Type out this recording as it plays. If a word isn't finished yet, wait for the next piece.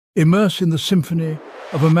Immerse in the symphony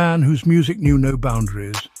of a man whose music knew no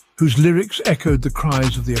boundaries, whose lyrics echoed the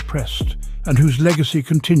cries of the oppressed, and whose legacy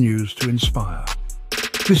continues to inspire.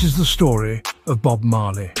 This is the story of Bob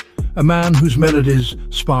Marley, a man whose melodies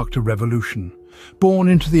sparked a revolution. Born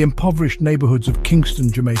into the impoverished neighborhoods of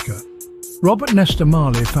Kingston, Jamaica, Robert Nesta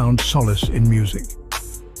Marley found solace in music.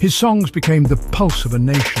 His songs became the pulse of a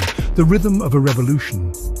nation, the rhythm of a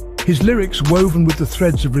revolution. His lyrics, woven with the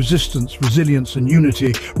threads of resistance, resilience and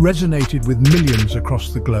unity, resonated with millions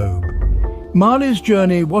across the globe. Marley's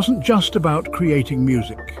journey wasn't just about creating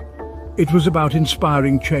music. It was about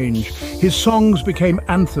inspiring change. His songs became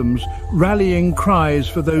anthems, rallying cries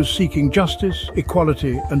for those seeking justice,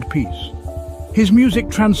 equality and peace. His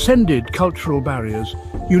music transcended cultural barriers,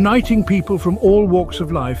 uniting people from all walks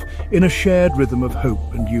of life in a shared rhythm of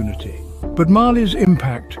hope and unity. But Marley's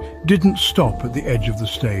impact didn't stop at the edge of the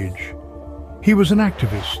stage. He was an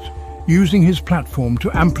activist, using his platform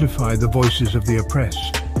to amplify the voices of the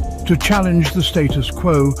oppressed, to challenge the status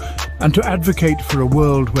quo, and to advocate for a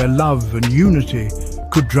world where love and unity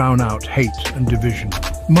could drown out hate and division.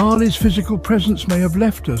 Marley's physical presence may have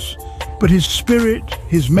left us, but his spirit,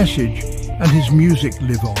 his message, and his music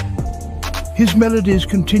live on. His melodies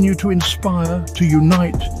continue to inspire, to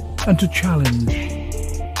unite, and to challenge.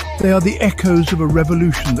 They are the echoes of a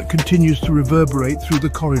revolution that continues to reverberate through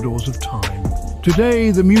the corridors of time.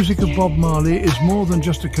 Today, the music of Bob Marley is more than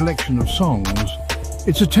just a collection of songs.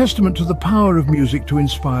 It's a testament to the power of music to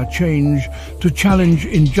inspire change, to challenge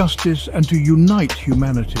injustice, and to unite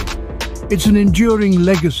humanity. It's an enduring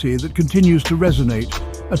legacy that continues to resonate,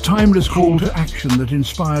 a timeless call to action that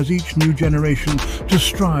inspires each new generation to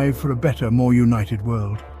strive for a better, more united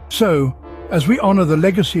world. So, as we honor the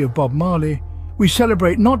legacy of Bob Marley, we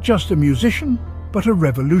celebrate not just a musician, but a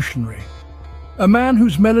revolutionary. A man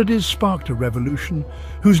whose melodies sparked a revolution,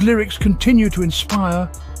 whose lyrics continue to inspire,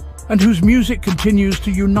 and whose music continues to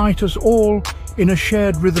unite us all in a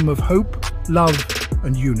shared rhythm of hope, love,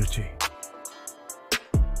 and unity.